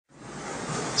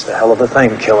It's a hell of a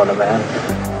thing, killing a man.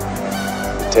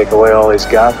 You take away all he's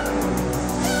got,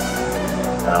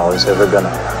 and all he's ever gonna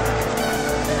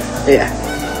have. Yeah.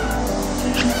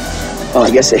 Well,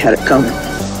 I guess they had it coming.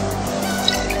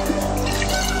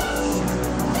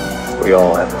 We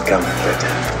all have it coming, kid.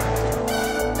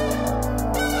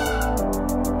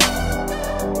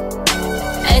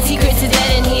 And secrets is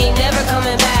dead and he ain't never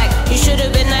coming back. You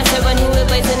should've been nicer when he was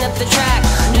blazing up the track.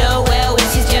 No, well,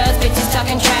 she's just bitches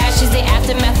talking trash. Is the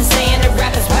aftermath of saying the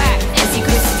rap is whack. And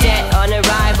secrets is dead on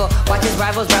arrival. Watch his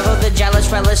rivals revel, the jealous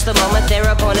relish the moment their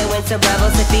opponent wins to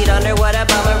level. 6 feet under, what a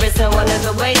bummer, it's no one of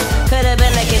the waste. Could've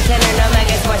been a contender, no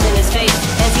maggots watching his face.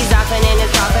 And he's often in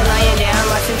his coffin, lying down,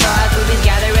 watching thoughts. Movies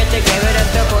gather at the grave of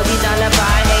the police on the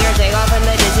fire. Hangers take off in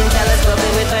the distance,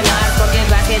 telescoping with their knives. Smoking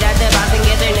basket at the box and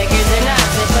get their knickers and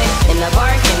knots. They play in the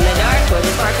park, in the dark, where the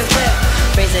spark is flip.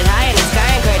 Raise it high in the sky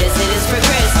and Curtis, it is for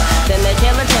Chris. Then the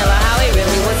tell how he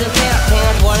really was a pimp.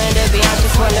 Parents wanted to be honest,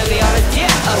 just wanted to be honest,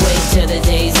 yeah. Awake to the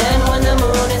day's end when the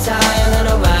moon is high and then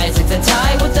arise like the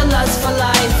tide with the lust for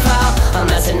life. I'll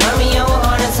amass an army and we'll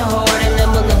harness a horde, and then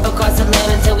we'll live across the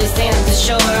land until we stand at the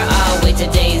shore. I'll wait to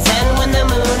day's end when the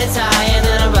moon is high and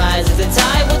then arise like the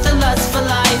tide with the lust for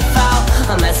life.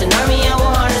 I'll amass an army and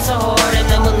we'll harness a horde, and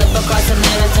then we'll live across the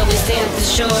land until we stand at the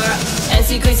shore. And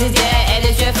secrets is dead and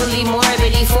it's dreadfully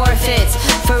morbid, he forfeits.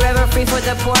 Forever free for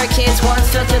the poor kids, once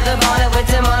filled to the bonnet with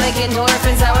demonic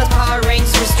endorphins. I was power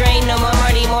ranks restrained, no more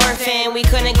Marty Morphin. We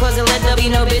couldn't close the lid, there'll be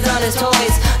no bids on his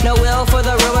toys. No will for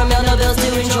the rumor mill, no bills to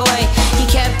enjoy. He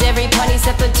kept every penny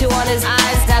except the 2 on his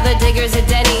eyes. Now the diggers at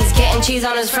Denny's, getting cheese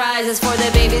on his fries. As for the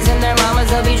babies and their mamas,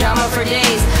 there'll be drama for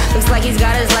days. Looks like he's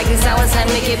got his likeness, now it's time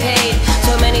to get paid.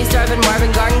 So many starving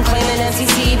Marvin Garden claiming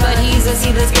MCC, but he's a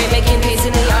seedless great making pace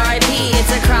in the RIP.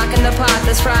 It's a crock in the pot,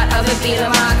 this fraud of it being a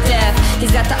mock death.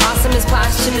 He's got the awesomest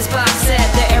posthumous box set,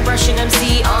 the airbrushing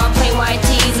MC on plain white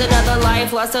tees. Another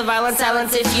life lost to violent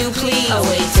silence if you please.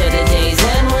 Awake to the day's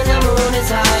end when the moon is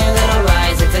high and then I'll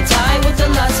rise at the tide with the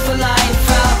lust for life.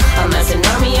 I'll amass an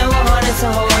army and we'll harness a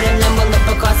horde, and then we'll live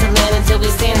across the land until we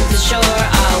stand at the shore.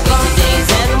 I'll wait to day's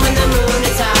end when the moon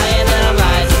is high and then I'll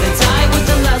rise at the tide with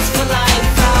the lust for life.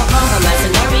 I'll amass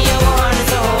an army and we'll harness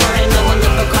a horde, and then we'll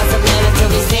live across the land until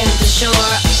we stand at the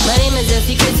shore. My name is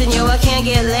Secrets and yo, I can't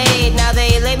get laid. Now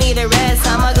they lay me to rest,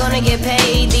 how am I gonna get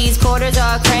paid? These quarters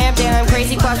are cramped and I'm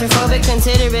crazy claustrophobic.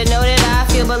 Consider it noted, I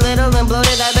feel belittled and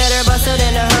bloated. I better bust out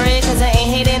in a hurry, cause I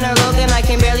ain't hating or Logan. I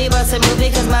can barely bust a movie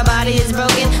cause my body is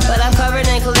broken. But I'm covered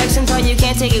in collections, so you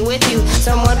can't take it with you.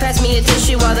 Someone pass me a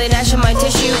tissue while they gnash on my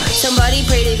tissue. Somebody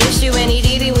pray to Vishnu, any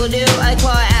deity will do. I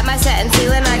claw at my satin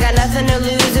ceiling, I got nothing to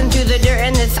lose. And through the dirt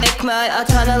and the thick mud, a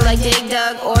tunnel like Dig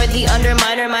Dug or the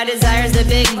Underminer. My desire's the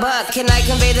big buck. Can I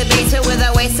convey the basement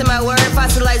without wasting my word?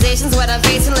 Fossilization's what I'm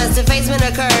facing, less defacement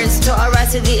occurs. So I'll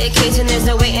rise to the occasion, there's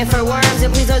no waiting for worms.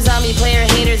 And please no zombie player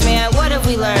haters, man, what have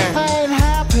we learned? I ain't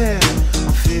happy,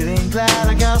 I'm feeling glad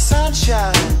I got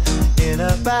sunshine in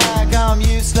a bag. I'm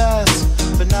useless,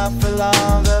 but not for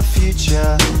long, the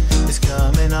future is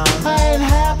coming on. I ain't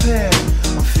happy,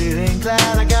 I'm feeling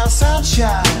glad I got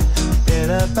sunshine in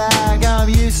a bag. I'm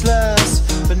useless,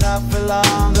 but not for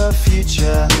long, the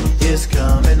future is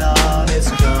coming on. It's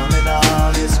coming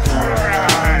on, it's coming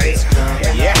on, it's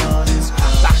coming on, it's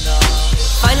coming on.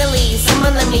 Finally,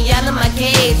 someone let me out of my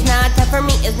cage. Now time for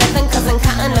me is nothing cause I'm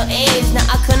counting no age. Now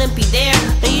I couldn't be there,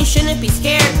 no you shouldn't be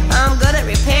scared. I'm good at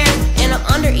repairs, and I'm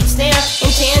under each snare.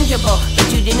 Intangible, but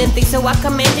you didn't think so I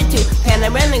commanded to.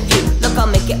 Panoramic view, look I'll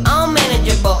make it all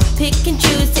manageable. Pick and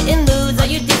choose, sit and lose, all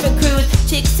your different crews.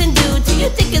 Chicks and dudes, who you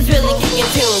think is really kicking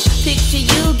tunes. Picture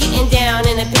you getting down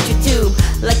in a picture tube,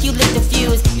 like you lit the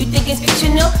fuse. You think it's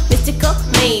fictional, mystical,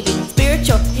 maybe.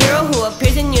 Spiritual hero who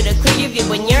appears in you to clear your view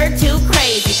when you're too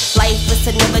crazy. Life is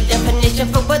another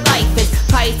definition for what life is.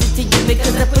 Prices to you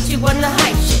because I put you on the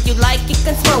high shit. You like it,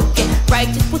 can smoke it.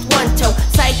 Righteous with one toe,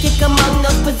 psychic among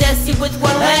those possess you with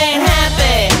one. I ain't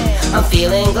happy, I'm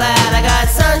feeling glad I got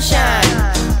sunshine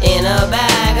in a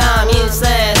bag. I'm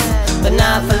useless, but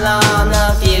not for long.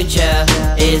 The future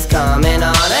is coming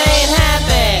on. I ain't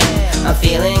happy, I'm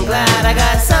feeling glad I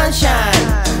got sunshine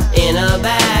in a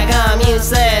bag. I'm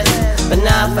useless, but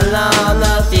not for long.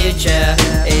 The future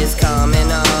is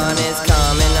coming on. It's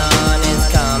coming on.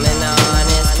 It's coming on.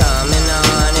 It's coming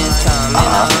on. It's coming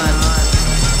on.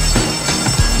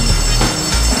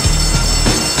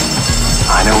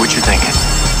 I know what you're thinking.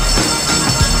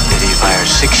 Did he fire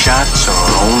 6 shots or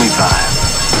only 5?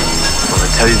 Well, to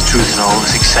tell you the truth, in all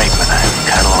this excitement, I've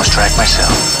kind of lost track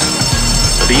myself.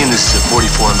 But being this is a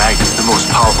 44 Magnum, the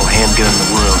most powerful handgun in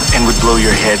the world, and would blow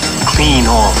your head clean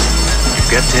off,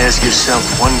 you've got to ask yourself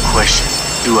one question.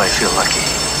 Do I feel lucky?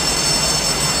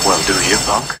 Well, do you,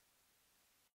 punk?